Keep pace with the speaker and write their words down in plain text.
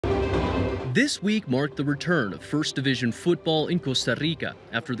This week marked the return of First Division football in Costa Rica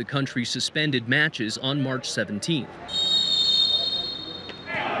after the country suspended matches on March 17th.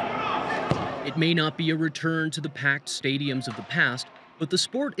 It may not be a return to the packed stadiums of the past, but the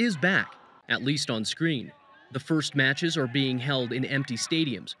sport is back, at least on screen. The first matches are being held in empty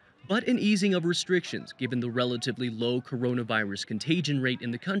stadiums, but an easing of restrictions, given the relatively low coronavirus contagion rate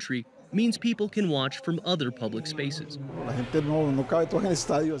in the country, means people can watch from other public spaces.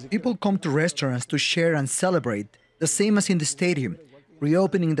 People come to restaurants to share and celebrate, the same as in the stadium.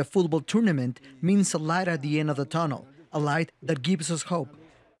 Reopening the football tournament means a light at the end of the tunnel, a light that gives us hope.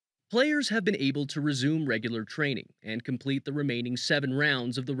 Players have been able to resume regular training and complete the remaining 7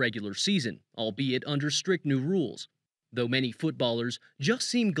 rounds of the regular season, albeit under strict new rules, though many footballers just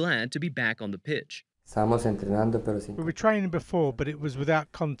seem glad to be back on the pitch. We were training before, but it was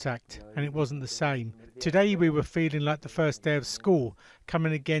without contact, and it wasn't the same. Today we were feeling like the first day of school,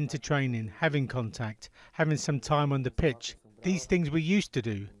 coming again to training, having contact, having some time on the pitch. These things we used to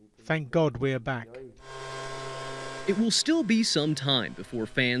do. Thank God we are back. It will still be some time before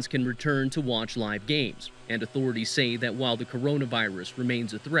fans can return to watch live games, and authorities say that while the coronavirus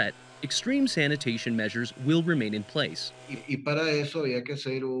remains a threat, extreme sanitation measures will remain in place. We've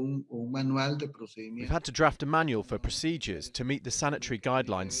had to draft a manual for procedures to meet the sanitary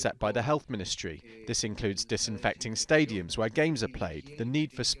guidelines set by the Health Ministry. This includes disinfecting stadiums where games are played, the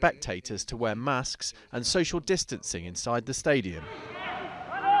need for spectators to wear masks, and social distancing inside the stadium.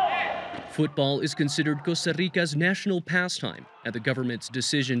 Football is considered Costa Rica's national pastime, and the government's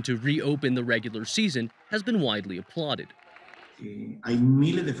decision to reopen the regular season has been widely applauded.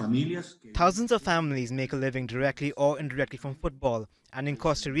 Thousands of families make a living directly or indirectly from football. And in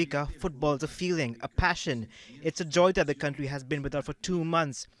Costa Rica, football is a feeling, a passion. It's a joy that the country has been without for 2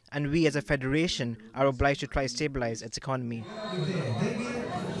 months, and we as a federation are obliged to try to stabilize its economy.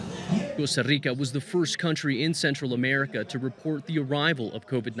 Costa Rica was the first country in Central America to report the arrival of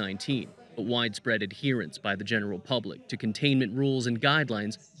COVID-19, but widespread adherence by the general public to containment rules and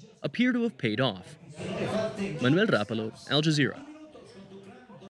guidelines appear to have paid off. Manuel, Rapalo, Jazeera.